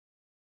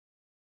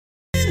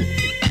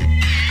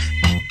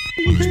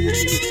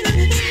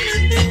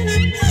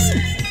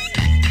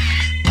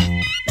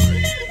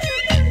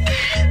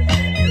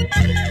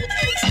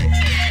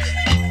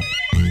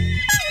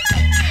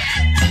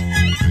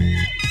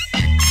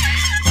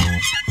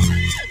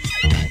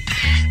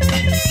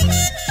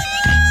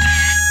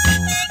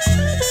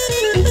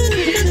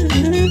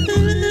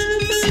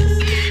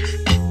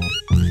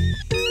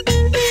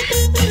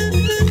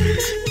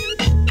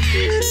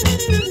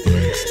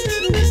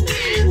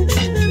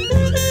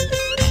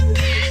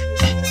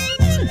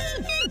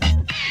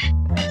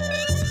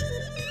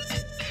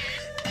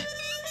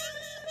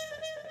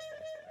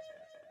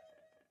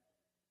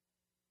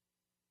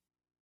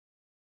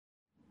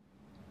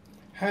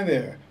Hi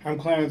there, I'm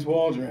Clarence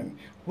Waldron.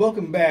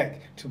 Welcome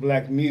back to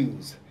Black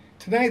Muse.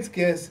 Tonight's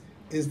guest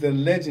is the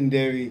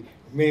legendary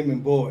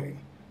Raymond Boyd.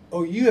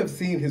 Oh, you have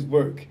seen his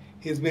work.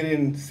 He's been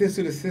in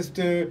Sister to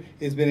Sister,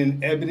 he's been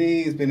in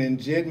Ebony, he's been in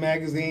Jet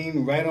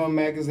Magazine, Right On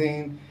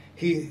Magazine.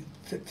 He's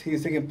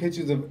taking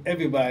pictures of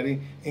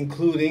everybody,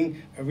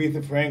 including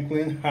Aretha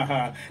Franklin,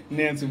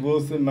 Nancy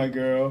Wilson, my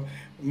girl,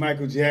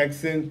 Michael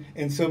Jackson,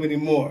 and so many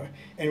more.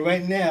 And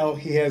right now,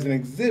 he has an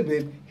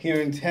exhibit here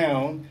in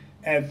town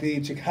at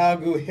the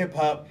Chicago Hip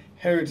Hop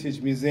Heritage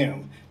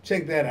Museum.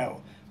 Check that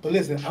out. But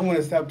listen, I'm going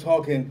to stop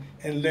talking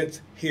and let's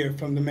hear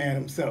from the man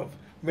himself,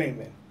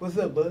 Raymond. What's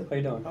up, bud? How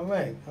you doing? All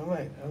right.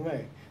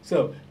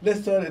 So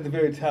let's start at the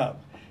very top.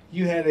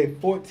 You had a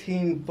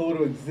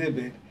 14-photo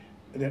exhibit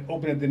that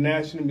opened at the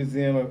National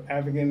Museum of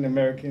African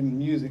American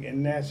Music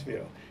in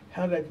Nashville.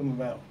 How did that come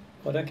about?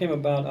 Well, that came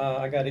about,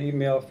 I got an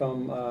email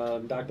from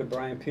Dr.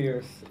 Brian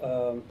Pierce.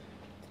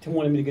 He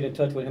wanted me to get in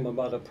touch with him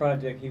about a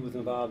project he was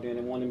involved in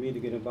and wanted me to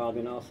get involved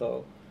in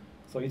also.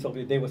 So he told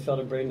me they were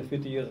celebrating the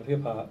 50 years of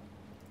hip-hop.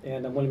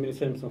 And I wanted me to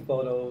send him some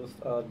photos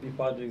to be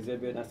part of the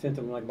exhibit. And I sent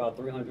him like about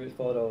 300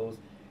 photos,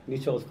 and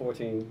he chose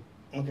 14.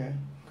 Okay,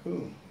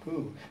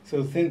 cool.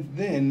 So since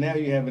then, now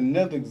you have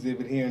another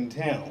exhibit here in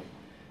town,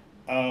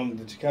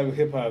 the Chicago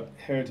Hip Hop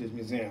Heritage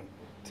Museum.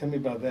 Tell me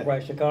about that.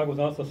 Right, Chicago was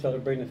also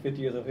celebrating the 50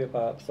 years of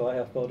hip-hop, so I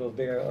have photos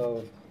there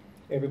of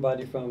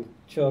everybody from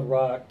Chubb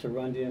Rock to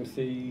Run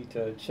DMC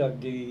to Chuck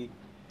D,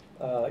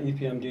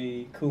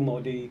 EPMD,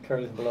 Kumo D,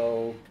 Curtis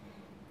Blow,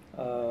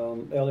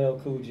 LL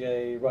Cool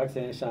J,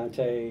 Roxanne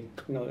Shante,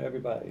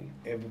 everybody.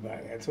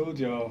 Everybody. I told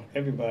y'all,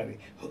 everybody.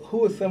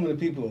 Who are some of the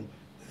people,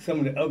 some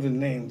of the other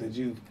names that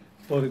you've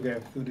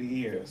photographed through the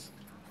years?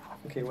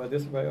 Okay, well,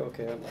 this is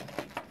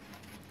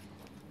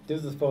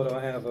a photo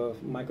I have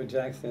of Michael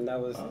Jackson. That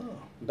was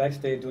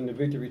backstage doing the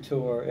Victory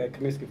Tour at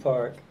Comiskey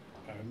Park.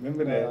 I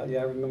remember that. Yeah,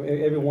 I remember.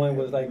 Everyone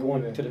was like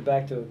going to the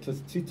back to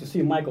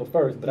see Michael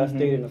first, but I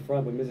stayed in the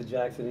front with Mrs.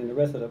 Jackson and the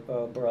rest of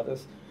the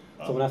brothers.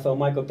 So when I saw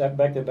Michael back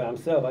there by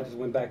himself, I just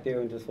went back there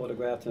and just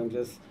photographed him,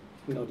 just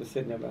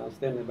sitting there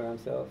standing there by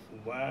himself.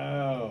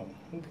 Wow.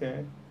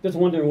 Okay. Just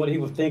wondering what he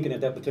was thinking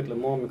at that particular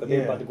moment, because they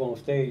were about to go on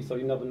stage, so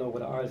you never know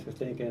what an artist was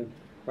thinking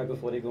right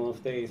before they go on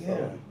stage.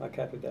 So I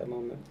captured that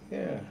moment.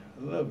 Yeah,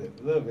 love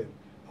it.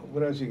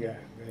 What else you got?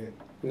 Go ahead.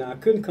 Now, I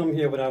couldn't come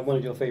here without one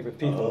of your favorite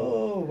people.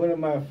 Oh, one of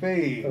my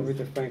faves.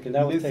 Aretha Franklin.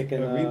 That was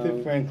taken.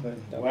 Aretha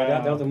Franklin. Wow.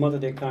 That was a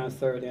Mother's Day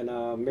concert in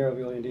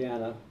Maryville,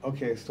 Indiana.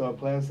 Okay, Star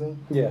Plaza?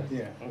 Yeah.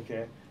 Yeah,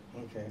 okay.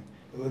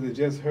 Was it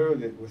just her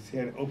that she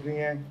had an opening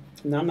act?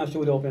 No, I'm not sure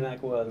what the opening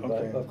act was,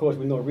 but of course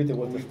we know Aretha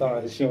was the star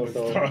of the show,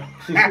 so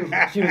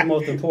she was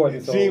most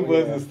important. So, she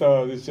was the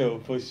star of the show,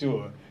 for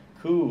sure.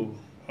 Cool.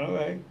 All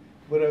right.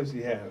 What else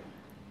you have?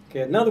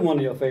 Okay, another one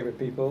of your favorite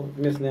people,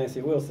 Miss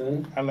Nancy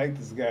Wilson. I like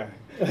this guy.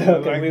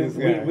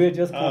 We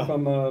just come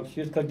from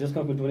she just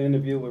come from doing an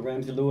interview with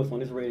Ramsey Lewis on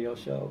his radio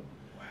show.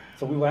 Wow.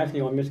 So we were actually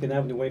on Michigan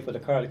Avenue waiting for the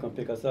car to come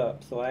pick us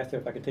up. So I asked her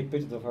if I could take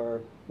pictures of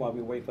her while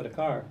we wait for the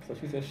car. So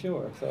she said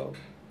sure. So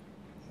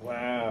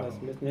wow.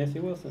 That's Miss Nancy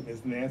Wilson.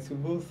 Miss Nancy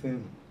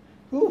Wilson.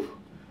 Whew.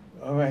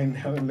 All right,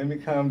 now let me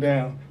calm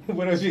down.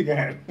 What else you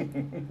got?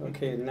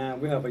 Okay, now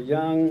we have a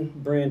young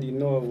Brandy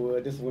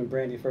Norwood. This is when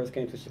Brandy first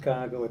came to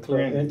Chicago at Club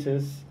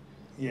Entis.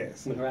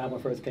 Yes. When her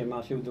album first came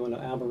out, she was doing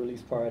an album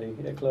release party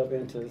at Club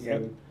Entis.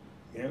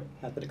 Yep.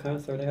 After the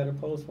concert, they had her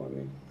pose for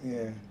me.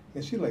 Yeah.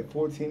 And she's like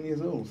 14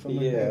 years old,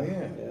 something like that.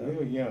 Yeah.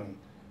 Real young.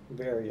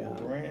 Very young.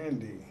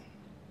 Brandy.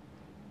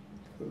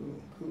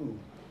 Cool.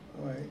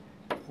 All right.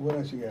 What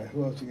else you got?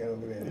 Who else you got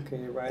over there?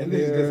 Okay, right and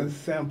here. And this is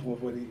just a sample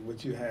of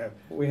what you have.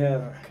 We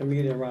have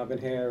comedian Robin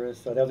Harris.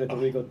 So that was at the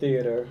Regal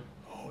Theater.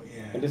 Oh,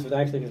 yeah. And this was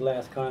actually his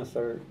last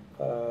concert.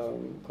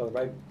 Because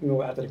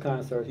after the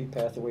concert, he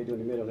passed away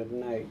during the middle of the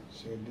night.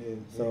 Sure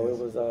did. So it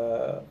was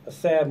a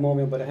sad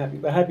moment, but a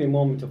happy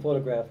moment to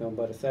photograph him,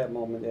 but a sad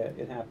moment that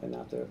it happened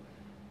after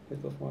his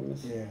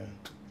performance. Yeah.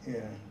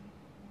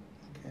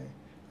 Okay.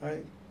 All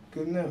right.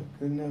 Good enough.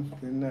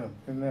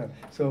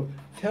 So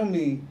tell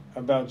me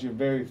about your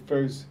very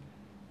first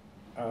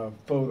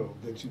photo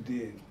that you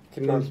did.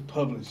 First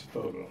published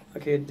photo.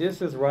 Okay,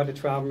 this is Roger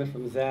Troutman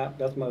from Zap.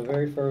 That's my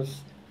very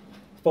first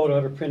photo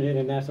ever printed in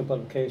a national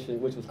publication,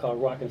 which was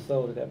called Rock and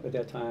Soul at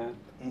that time.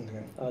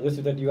 Okay. This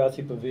is at the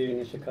UIC Pavilion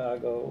in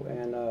Chicago,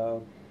 and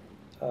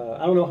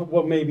I don't know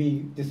what made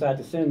me decide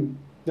to send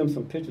them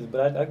some pictures,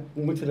 but I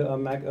went to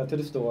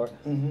the store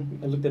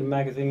Mm-hmm. and looked at the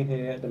magazine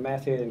head, the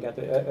masthead, and got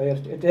the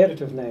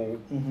editor's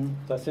name. Mm-hmm.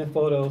 So I sent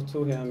photos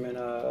to him and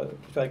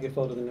tried to get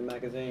photos in the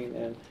magazine,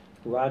 and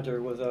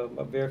Roger was a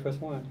very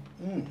first one.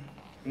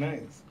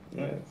 Nice,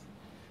 Yeah. nice.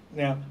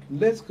 Now,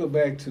 let's go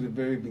back to the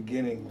very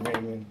beginning,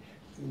 Raymond.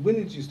 When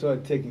did you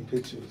start taking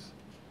pictures?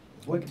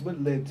 What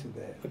led to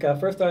that? Okay, I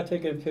first started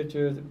taking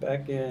pictures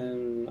back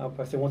in,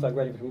 I say once I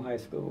graduated from high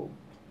school.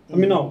 I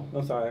mean, no,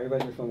 I'm sorry, I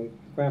graduated from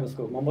grammar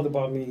school. My mother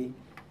bought me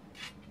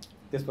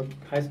this for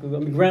high school,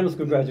 grammar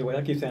school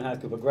graduation. I keep saying high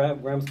school, but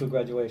grammar school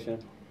graduation.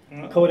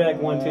 Kodak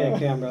 110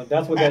 camera,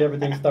 that's what got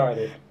everything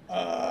started.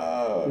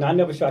 Now, I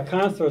never shot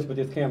concerts with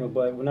this camera,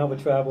 but when I would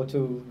travel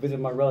to visit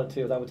my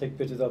relatives, I would take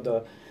pictures of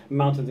the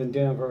mountains in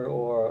Denver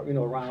or,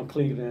 around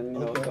Cleveland,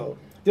 Okay. So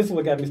this is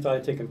what got me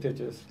started taking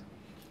pictures.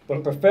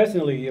 But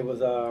professionally, it was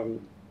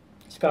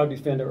Chicago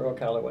Defender Earl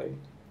Calloway.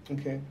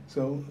 Okay,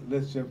 so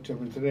let's jump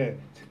into that.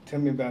 Tell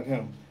me about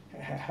him.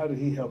 How did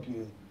he help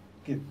you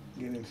get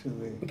into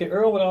the... Okay,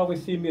 Earl would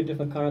always see me at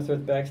different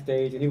concerts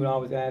backstage, and he would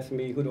always ask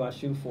me, who do I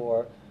shoot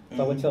for?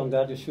 So I would tell him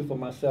that I just shoot for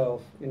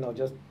myself,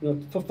 just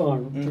for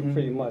fun,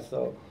 pretty much.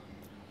 So,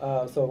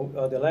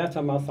 the last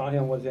time I saw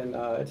him was at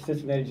the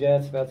Cincinnati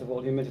Jazz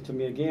Festival. He mentioned to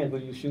me again, who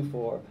do you shoot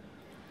for?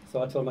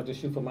 So I told him I just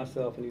shoot for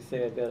myself, and he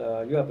said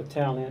that you have a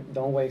talent,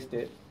 don't waste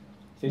it.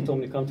 So he told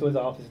me to come to his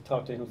office and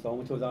talk to him. So I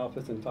went to his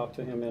office and talked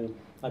to him, and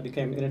I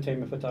became an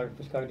entertainment photographer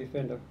for Chicago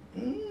Defender.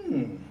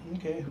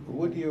 Okay,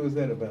 what year was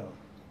that about?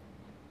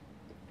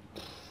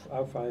 I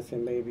would probably say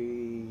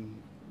maybe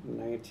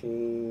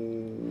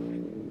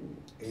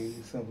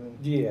 80 something?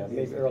 Yeah,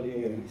 maybe early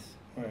 80s.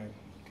 Right,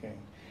 okay.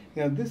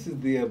 Now, this is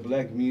the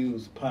Black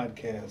Muse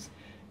podcast,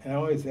 and I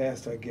always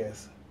ask our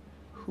guests,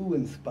 who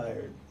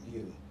inspired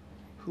you?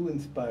 Who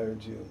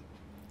inspired you?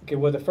 Okay,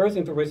 well, the first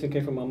inspiration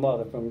came from my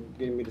mother, from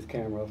giving me this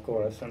camera, of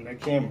course. From that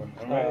camera,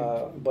 all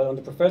right. But on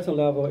the professional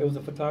level, it was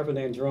a photographer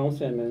named Jerome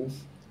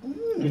Simmons.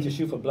 He used to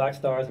shoot for Black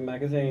Stars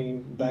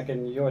magazine back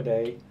in your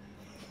day.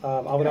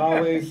 I would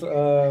always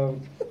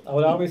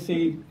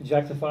see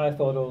Jackson 5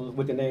 photos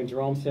with the name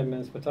Jerome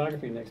Simmons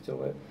Photography next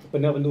to it,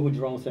 but never knew who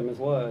Jerome Simmons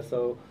was.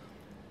 So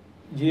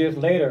years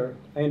later,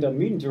 I ended up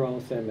meeting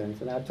Jerome Simmons,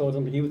 and I told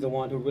him he was the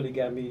one who really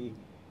got me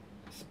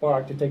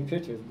sparked to take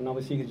pictures. When I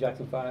would see his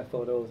Jackson 5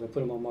 photos and put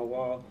them on my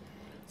wall.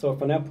 So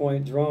from that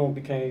point, Jerome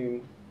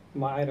became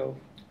my idol.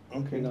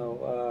 Okay.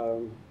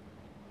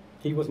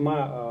 He was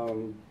my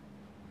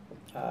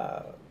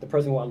the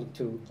person who I looked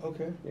to.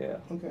 Okay. Yeah.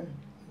 Okay.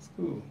 That's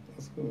cool.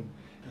 That's cool.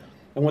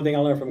 And one thing I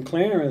learned from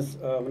Clarence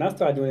when I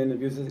started doing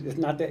interviews is it's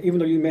not that, even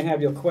though you may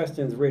have your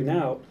questions written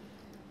out,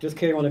 just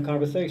carry on the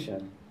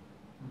conversation.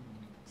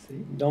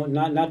 See?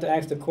 Not to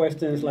ask the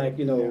questions like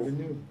Never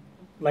knew.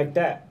 like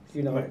that.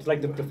 Right. It's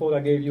like the photo I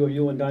gave you of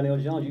you and Donnell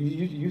Jones.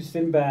 You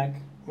sitting back,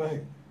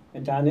 Right.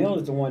 and Donnell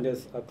is the one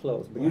that's up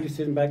close, but you just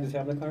sitting back just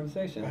having a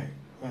conversation. Right.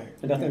 Right.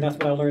 And that's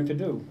what I learned to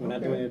do when I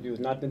do Okay. interviews.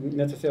 Not to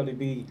necessarily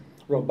be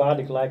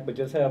robotic like, but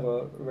just have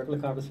a regular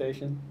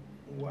conversation.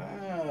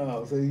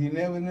 Wow. So you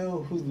never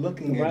know who's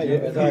looking at Right, you. yeah,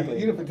 exactly.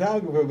 You're the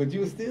photographer, but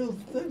you're still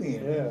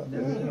studying. Yeah.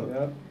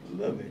 Wow.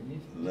 Love it. You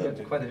Love got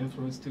it. quite an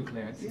influence too,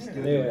 Clarence.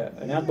 Yeah. Yeah,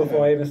 and that's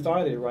before I even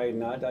started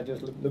writing. I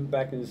just looked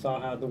back and saw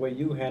how the way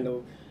you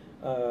handled,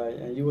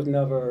 and you was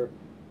never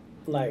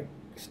like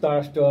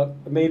starstruck.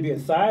 Maybe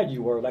inside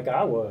you were like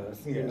I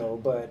was, Yeah.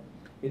 but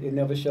it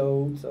never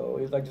showed. So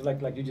it was just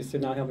like you just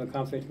sitting out having a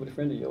conversation with a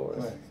friend of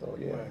yours. Right. So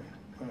yeah. Right.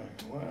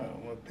 Wow.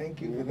 Well, thank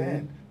you for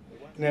that.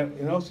 Now,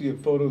 and also your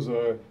photos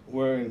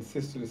were in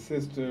Sister to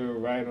Sister,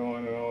 Right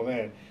On, and all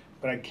that.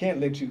 But I can't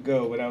let you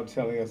go without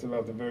telling us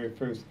about the very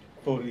first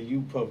photo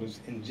you published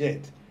in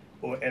Jet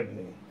or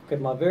Ebony. Okay,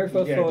 my very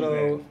first You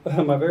gotta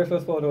photo, my very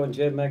first photo in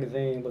Jet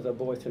magazine was a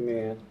Boys to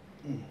Men.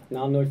 Mm. Now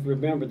I don't know if you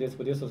remember this,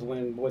 but this was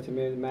when Boys to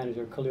Men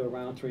manager Khalil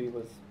Roundtree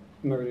was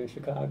murdered in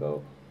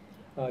Chicago.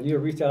 You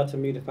reached out to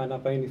me to find out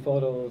about any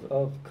photos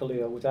of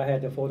Khalil, which I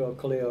had the photo of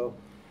Khalil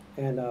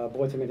and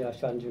Boys to Men that I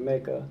shot in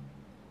Jamaica.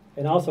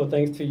 And also,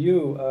 thanks to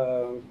you,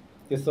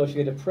 the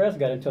Associated Press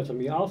got in touch with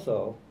me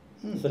also.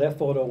 So that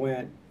photo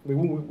went, we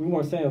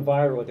weren't saying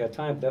viral at that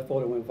time, but that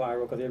photo went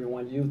viral because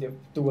everyone used it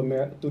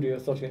through the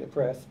Associated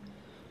Press.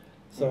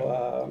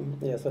 So,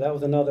 so that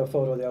was another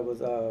photo that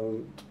was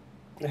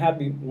a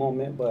happy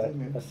moment, but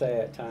a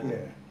sad time.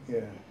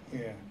 Yeah.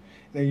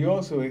 Now, you're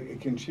also a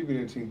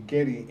contributor to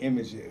Getty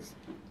Images.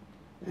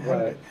 How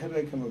Right. did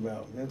that come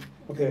about?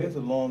 Okay. That's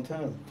a long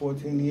time,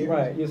 14 years?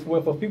 Right. Yes.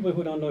 Well, for people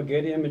who don't know,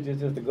 Getty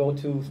Images is the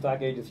go-to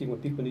stock agency when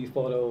people need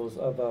photos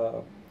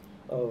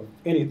of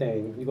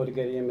anything. You go to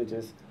Getty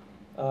Images.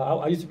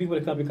 I used to be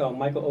with a company called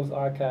Michael Oates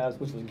Archives,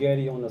 which was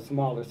Getty on a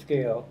smaller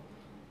scale.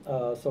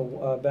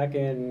 So back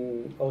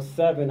in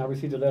 '07, I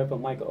received a letter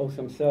from Michael Oates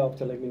himself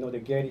to let me know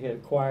that Getty had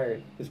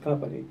acquired his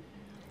company.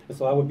 And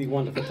so I would be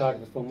one of the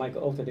photographers from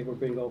Michael Oates that they would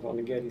bring over on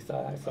the Getty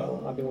side.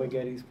 So I've been with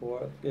Getty's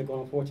for going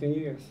on 14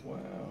 years. Wow,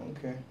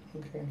 okay.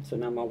 So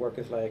now my work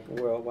is like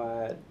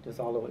worldwide, just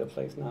all over the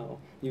place now.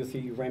 You'll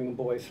see Raymond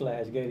Boyd /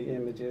 Getty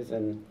Images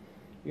and,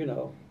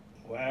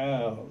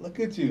 Wow, look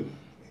at you.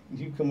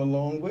 You've come a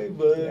long way,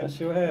 bud. Yeah, I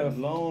sure have.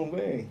 A long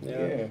way.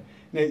 Yeah. Yeah.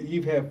 Now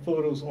you've had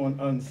photos on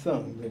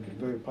Unsung, the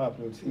very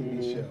popular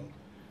TV show.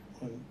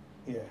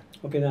 Yeah.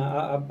 Okay,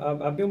 now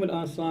I've been with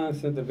Unsung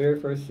since the very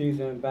first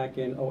season back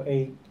in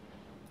 '08.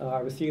 I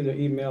received an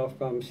email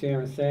from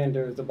Sharon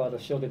Sanders about a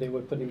show that they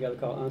were putting together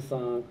called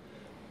Unsung.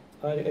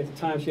 At the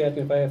time, she asked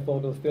me if I had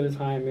photos of Phyllis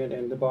Hyman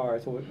and the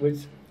Bars,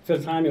 which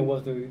Phyllis Hyman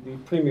was the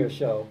premiere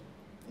show.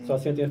 So I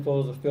sent in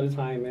photos of Phyllis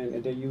Hyman,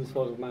 and they used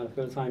photos of mine of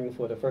Phyllis Hyman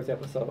for the first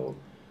episode.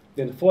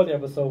 Then the fourth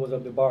episode was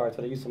of the Bars,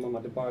 so they used some of my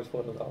DeBarge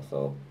photos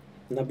also.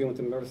 And I've been with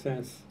them ever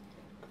since.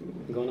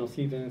 Going on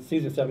season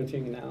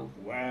 17 now.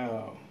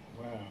 Wow.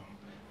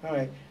 All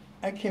right.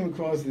 I came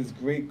across this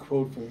great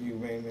quote from you,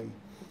 Raymond.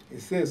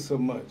 It says so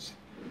much.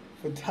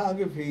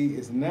 Photography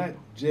is not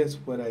just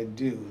what I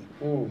do,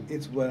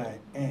 it's what I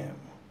am.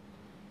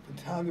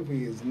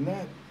 Photography is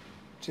not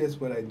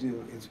just what I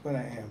do, it's what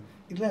I am.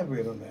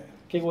 Elaborate on that.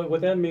 Okay, what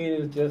that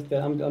means is just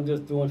that I'm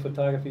just doing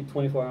photography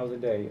 24 hours a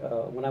day.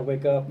 When I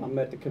wake up, I'm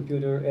at the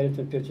computer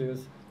editing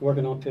pictures,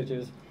 working on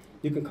pictures.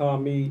 You can call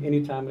me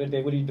any time of the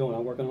day. What are you doing?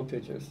 I'm working on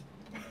pictures.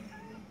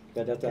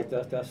 That's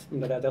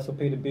what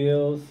pays the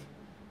bills.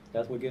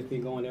 That's what gets me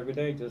going every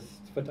day, just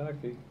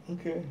photography.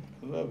 Okay,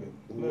 love it.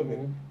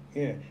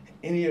 Yeah.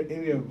 Any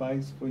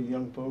advice for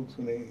young folks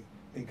when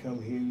they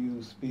come hear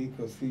you speak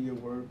or see your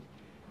work?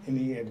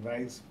 Any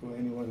advice for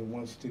anyone who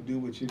wants to do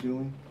what you're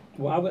doing?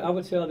 Well, I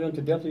would tell them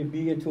to definitely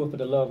be into it for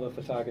the love of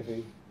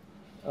photography.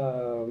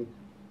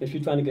 If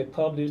you're trying to get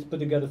published, put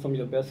together some of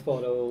your best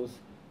photos.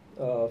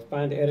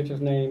 Find the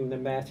editor's name and the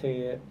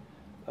masthead.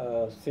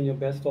 Send your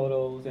best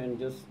photos and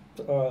just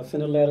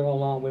send a letter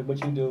along with what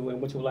you do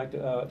and what you would like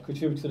to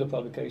contribute to the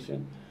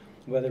publication.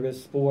 Whether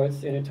it's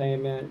sports,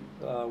 entertainment,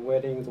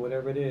 weddings,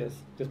 whatever it is.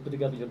 Just put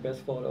together your best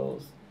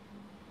photos.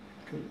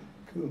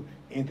 Cool.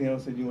 Anything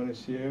else that you want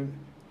to share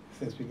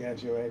since we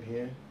got you right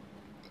here?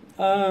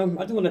 I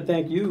just want to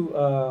thank you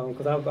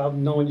because I've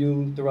known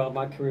you throughout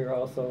my career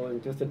also,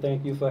 and just to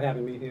thank you for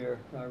having me here.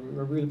 I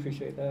really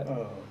appreciate that.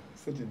 Oh,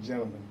 such a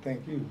gentleman.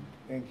 Thank you.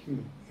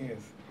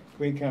 Yes,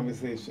 great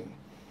conversation.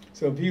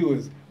 So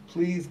viewers,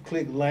 please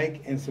click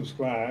like and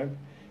subscribe.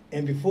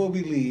 And before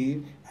we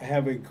leave, I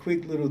have a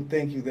quick little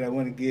thank you that I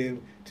want to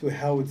give to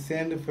Howard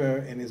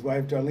Sandifer and his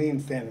wife Darlene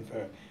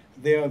Sandifer.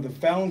 They are the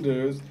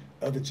founders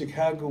of the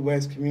Chicago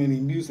West Community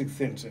Music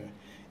Center,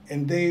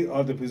 and they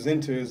are the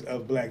presenters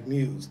of Black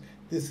Muse.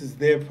 This is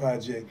their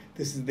project.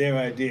 This is their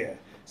idea.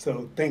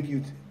 So thank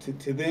you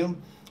to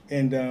them.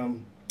 And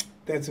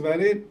that's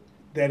about it.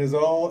 That is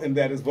all, and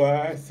that is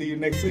why. See you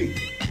next week.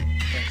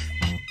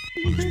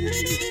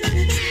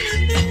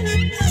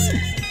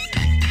 Thanks.